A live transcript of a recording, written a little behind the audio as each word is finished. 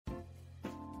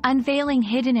Unveiling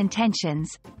Hidden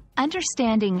Intentions,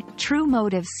 Understanding True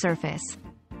Motives Surface.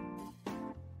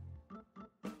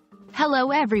 Hello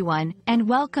everyone, and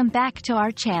welcome back to our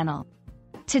channel.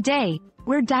 Today,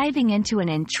 we're diving into an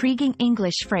intriguing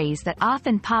English phrase that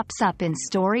often pops up in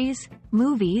stories,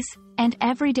 movies, and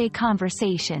everyday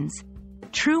conversations.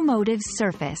 True motives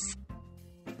surface.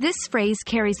 This phrase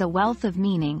carries a wealth of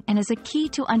meaning and is a key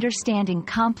to understanding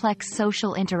complex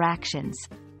social interactions.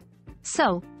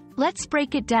 So, let's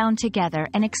break it down together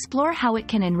and explore how it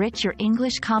can enrich your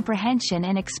English comprehension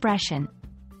and expression.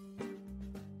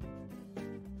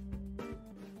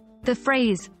 The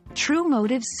phrase, true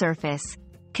motives surface,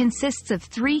 consists of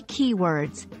three key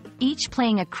words, each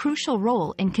playing a crucial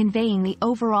role in conveying the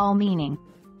overall meaning.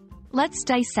 Let's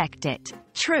dissect it.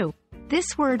 True.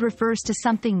 This word refers to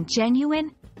something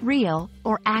genuine, real,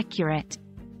 or accurate.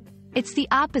 It's the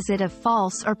opposite of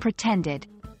false or pretended.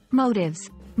 Motives.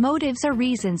 Motives are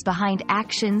reasons behind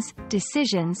actions,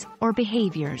 decisions, or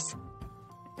behaviors.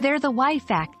 They're the why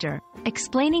factor,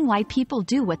 explaining why people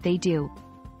do what they do.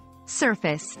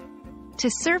 Surface.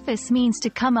 To surface means to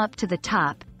come up to the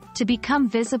top, to become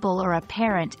visible or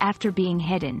apparent after being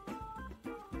hidden.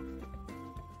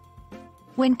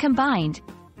 When combined,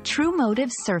 true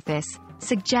motives surface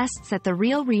suggests that the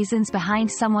real reasons behind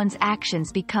someone's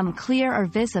actions become clear or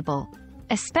visible,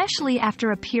 especially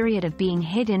after a period of being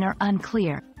hidden or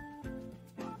unclear.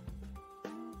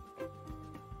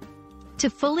 To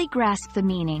fully grasp the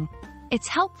meaning, it's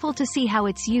helpful to see how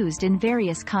it's used in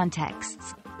various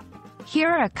contexts. Here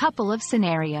are a couple of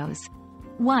scenarios.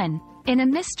 1. In a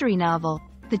mystery novel,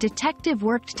 the detective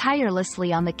worked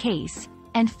tirelessly on the case,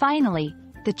 and finally,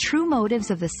 the true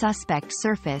motives of the suspect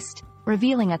surfaced,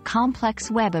 revealing a complex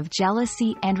web of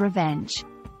jealousy and revenge.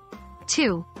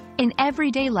 2. In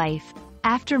everyday life,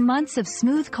 after months of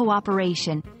smooth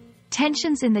cooperation,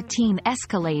 tensions in the team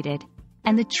escalated,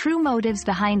 and the true motives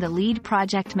behind the lead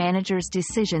project manager's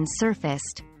decisions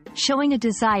surfaced, showing a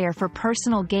desire for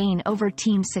personal gain over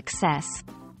team success.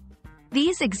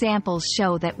 These examples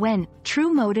show that when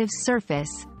true motives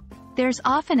surface, there's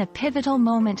often a pivotal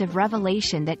moment of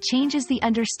revelation that changes the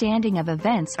understanding of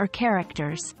events or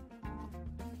characters.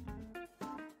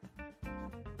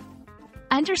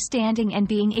 Understanding and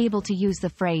being able to use the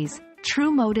phrase,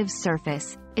 true motives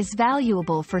surface, is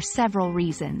valuable for several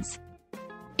reasons.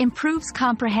 Improves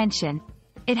comprehension.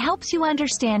 It helps you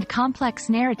understand complex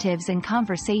narratives and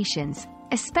conversations,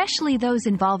 especially those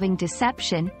involving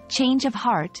deception, change of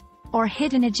heart, or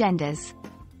hidden agendas.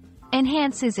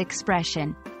 Enhances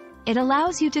expression. It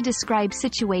allows you to describe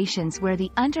situations where the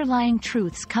underlying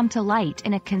truths come to light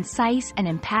in a concise and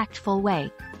impactful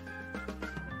way.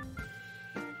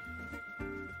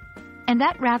 And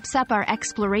that wraps up our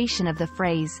exploration of the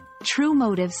phrase, true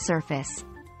motives surface.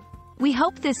 We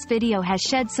hope this video has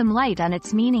shed some light on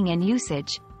its meaning and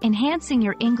usage, enhancing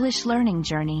your English learning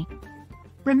journey.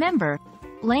 Remember,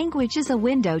 language is a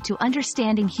window to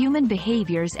understanding human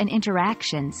behaviors and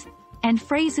interactions, and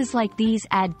phrases like these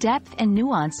add depth and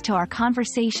nuance to our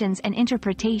conversations and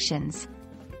interpretations.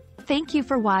 Thank you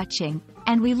for watching,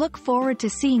 and we look forward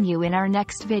to seeing you in our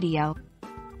next video.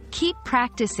 Keep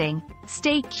practicing,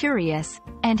 stay curious,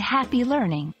 and happy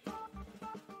learning!